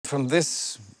From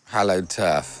this hallowed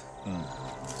turf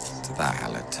to that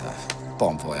hallowed turf.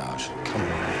 Bon voyage. Come on.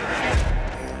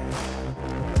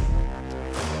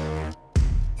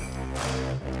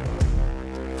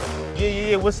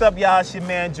 Yeah, what's up, y'all? It's your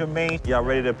man, Jermaine. Y'all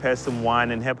ready to pass some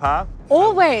wine and hip-hop?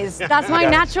 Always. That's my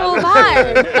natural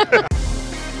vibe.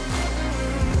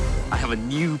 I have a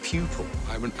new pupil.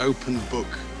 I'm an open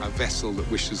book, a vessel that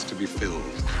wishes to be filled.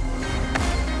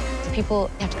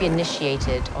 People have to be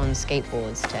initiated on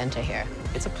skateboards to enter here.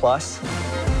 It's a plus.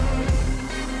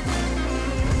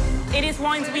 It is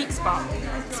wine's weak spot.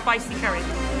 Spicy curry.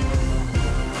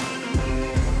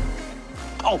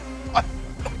 Oh!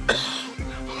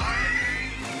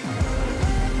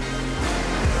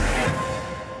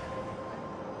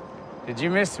 Did you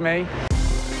miss me?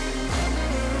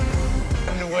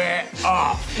 Underwear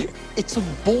off. It's a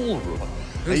ballroom.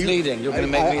 Who's leading? You're going to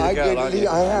make me the girl, aren't you?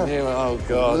 I am. Oh,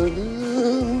 God.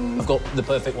 I've got the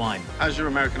perfect wine. How's your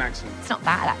American accent? It's not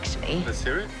bad, actually. Let's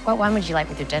hear it. What wine would you like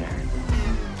with your dinner?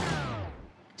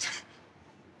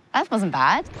 That wasn't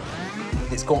bad.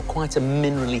 It's got quite a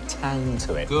minerally tang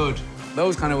to it. Good.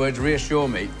 Those kind of words reassure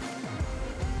me.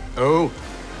 Oh,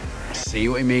 I see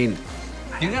what you mean.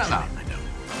 You know that? I know.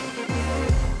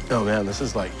 Oh, man, this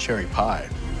is like cherry pie.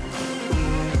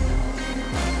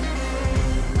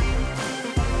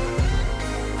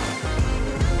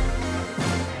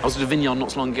 I was at a vineyard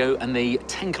not so long ago, and they're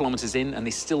 10 kilometres in, and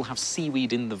they still have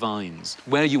seaweed in the vines.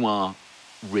 Where you are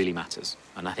really matters,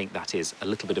 and I think that is a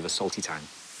little bit of a salty tang.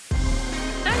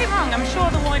 Don't get me wrong, I'm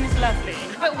sure the wine is lovely,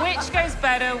 but which goes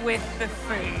better with the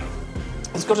food?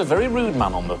 It's got a very rude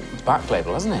man on the back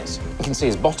label, hasn't it? You can see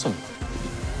his bottom.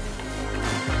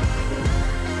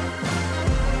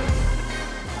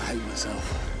 I hate myself.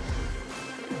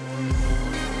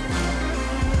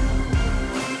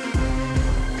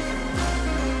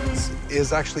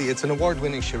 It's an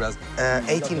award-winning Shiraz.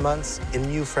 18 months in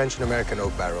new French and American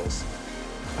oak barrels.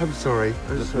 I'm sorry.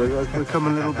 I've become a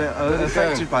little bit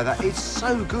affected by that. It's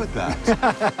so good, that.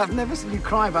 I've never seen you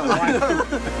cry about wine.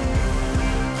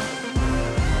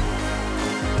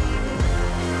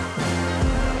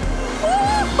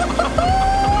 Woo!